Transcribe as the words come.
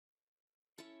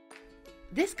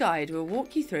This guide will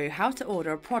walk you through how to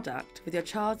order a product with your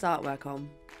child's artwork on.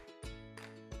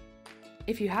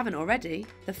 If you haven't already,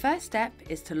 the first step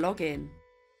is to log in.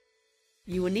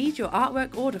 You will need your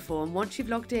artwork order form once you've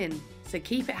logged in, so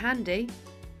keep it handy.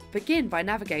 Begin by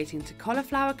navigating to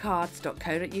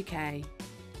cauliflowercards.co.uk.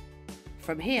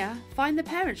 From here, find the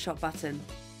Parent Shop button.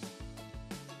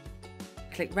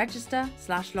 Click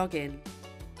Register/Login.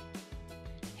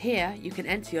 Here you can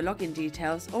enter your login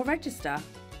details or register.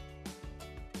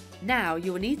 Now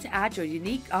you will need to add your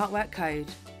unique artwork code.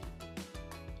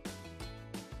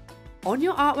 On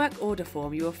your artwork order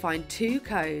form you will find two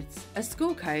codes, a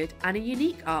school code and a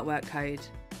unique artwork code.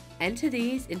 Enter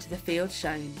these into the field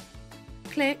shown.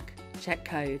 Click Check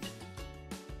Code.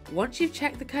 Once you've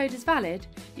checked the code is valid,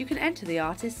 you can enter the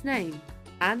artist's name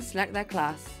and select their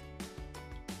class.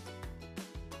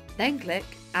 Then click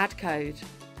Add Code.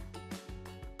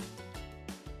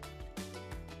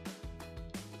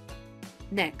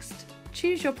 Next,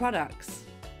 choose your products.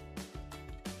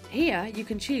 Here you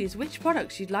can choose which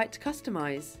products you'd like to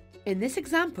customise. In this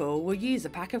example, we'll use a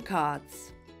pack of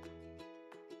cards.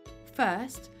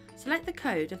 First, select the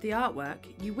code of the artwork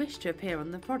you wish to appear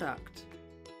on the product.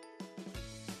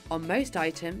 On most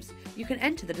items, you can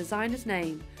enter the designer's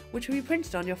name, which will be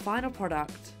printed on your final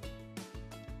product.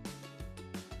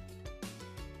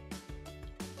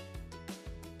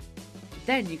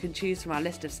 Then you can choose from our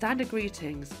list of standard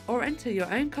greetings or enter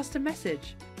your own custom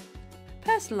message.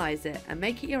 Personalise it and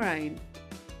make it your own.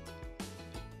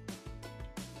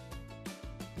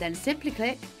 Then simply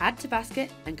click Add to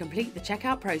Basket and complete the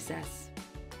checkout process.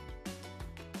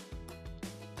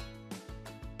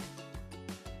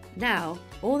 Now,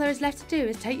 all there is left to do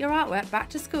is take your artwork back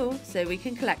to school so we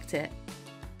can collect it.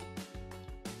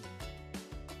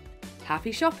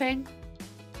 Happy shopping!